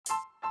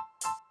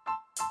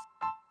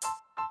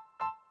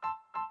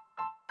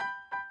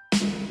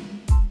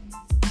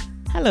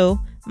Hello,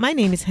 my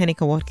name is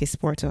Henika Watkins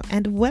Porto,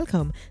 and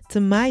welcome to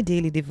My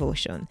Daily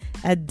Devotion,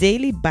 a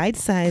daily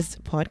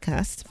bite-sized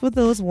podcast for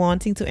those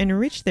wanting to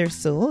enrich their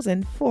souls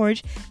and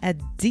forge a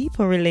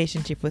deeper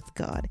relationship with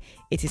God.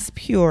 It is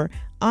pure,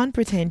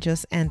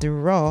 unpretentious, and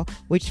raw,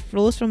 which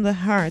flows from the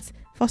heart,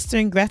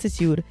 fostering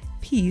gratitude,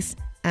 peace,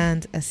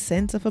 and a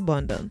sense of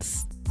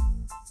abundance.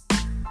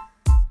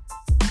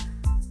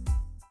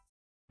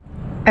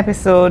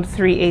 Episode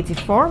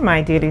 384,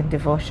 My Daily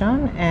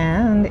Devotion,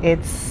 and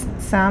it's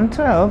Psalm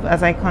 12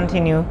 as I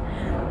continue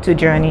to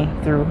journey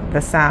through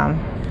the Psalm.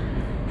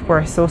 Of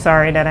course, so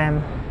sorry that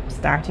I'm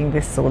starting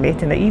this so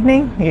late in the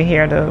evening. You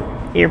hear the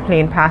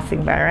airplane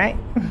passing by, right?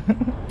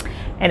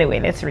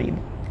 Anyway, let's read.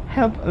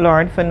 Help,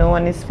 Lord, for no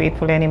one is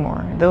faithful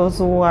anymore. Those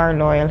who are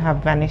loyal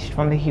have vanished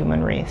from the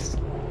human race.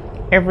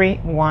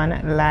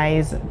 Everyone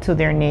lies to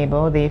their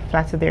neighbor. They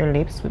flatter their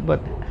lips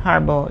but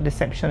harbor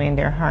deception in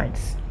their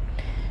hearts.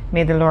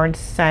 May the Lord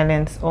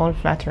silence all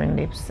flattering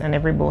lips and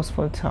every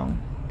boastful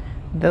tongue.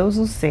 Those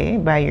who say,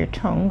 by your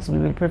tongues we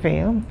will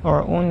prevail,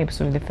 our own lips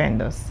will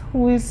defend us.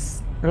 Who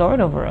is Lord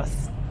over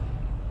us?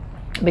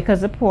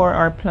 Because the poor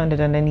are plundered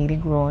and the needy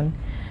groan,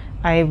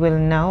 I will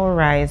now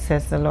arise,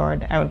 says the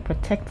Lord. I will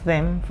protect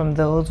them from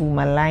those who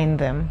malign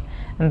them.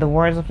 And the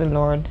words of the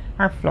Lord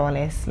are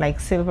flawless, like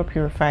silver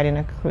purified in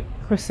a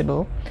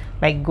crucible,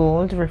 like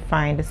gold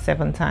refined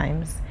 7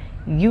 times.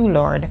 You,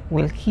 Lord,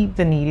 will keep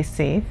the needy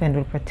safe and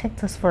will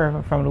protect us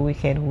forever from the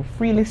wicked who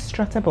freely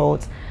strut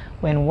about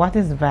when what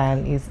is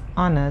vile is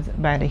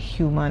honored by the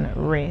human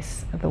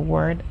race. The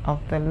word of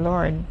the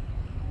Lord.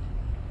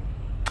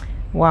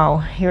 Wow,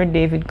 here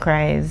David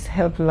cries,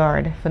 help,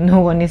 Lord, for no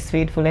one is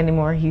faithful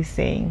anymore, he's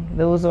saying.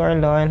 Those who are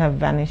loyal have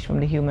vanished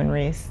from the human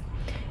race.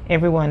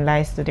 Everyone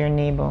lies to their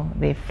neighbor.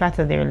 They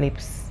flatter their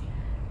lips,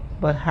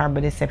 but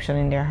harbor deception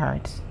in their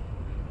hearts.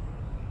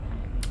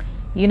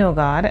 You know,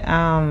 God,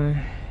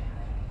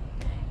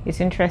 it's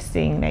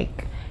interesting,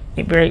 like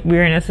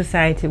we're in a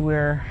society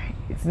where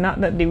it's not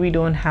that we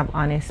don't have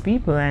honest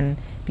people and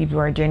people who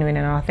are genuine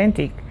and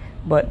authentic,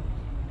 but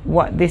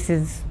what this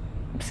is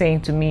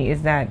saying to me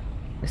is that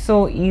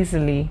so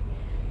easily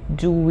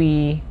do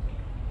we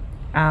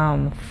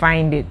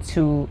find it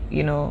to,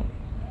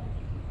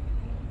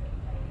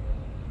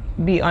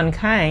 be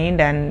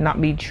unkind and not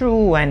be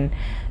true and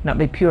not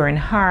be pure in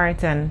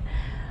heart and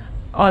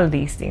all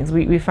these things.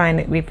 We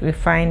find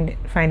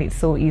it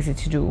so easy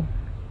to do.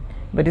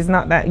 But it's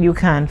not that you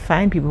can't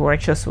find people who are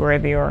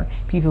trustworthy or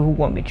people who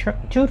won't be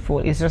truthful.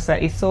 It's just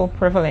that it's so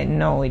prevalent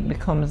now, it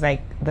becomes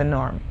like the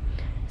norm.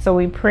 So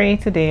we pray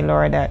today,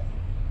 Lord, that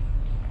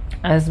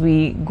as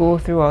we go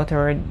throughout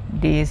our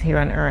days here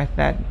on earth,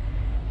 that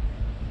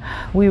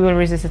we will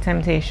resist the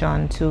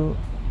temptation to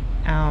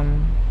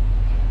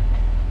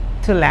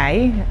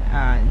lie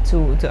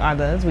to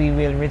others. We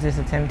will resist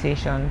the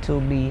temptation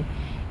to be,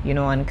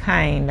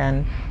 unkind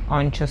and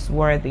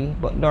untrustworthy.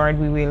 But Lord,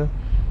 we will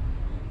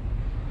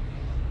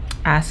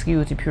ask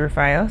you to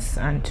purify us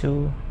and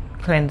to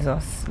cleanse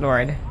us,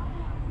 Lord,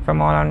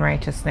 from all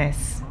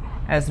unrighteousness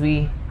as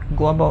we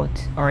go about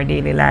our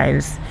daily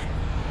lives,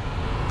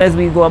 as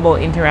we go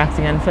about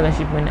interacting and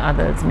fellowship with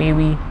others. May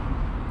we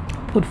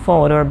put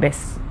forward our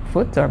best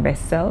foot, our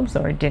best selves,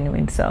 our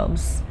genuine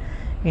selves.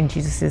 In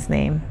Jesus'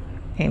 name,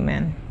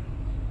 amen.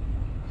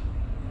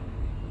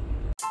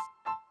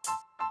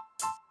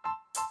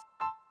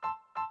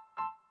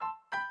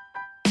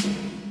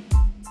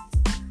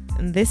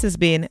 This has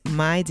been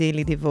My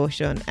Daily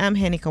Devotion. I'm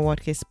Henika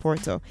Watkins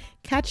Porto.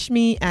 Catch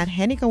me at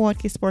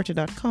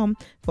henikawatkinsporto.com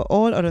for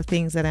all other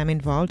things that I'm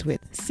involved with.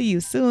 See you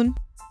soon.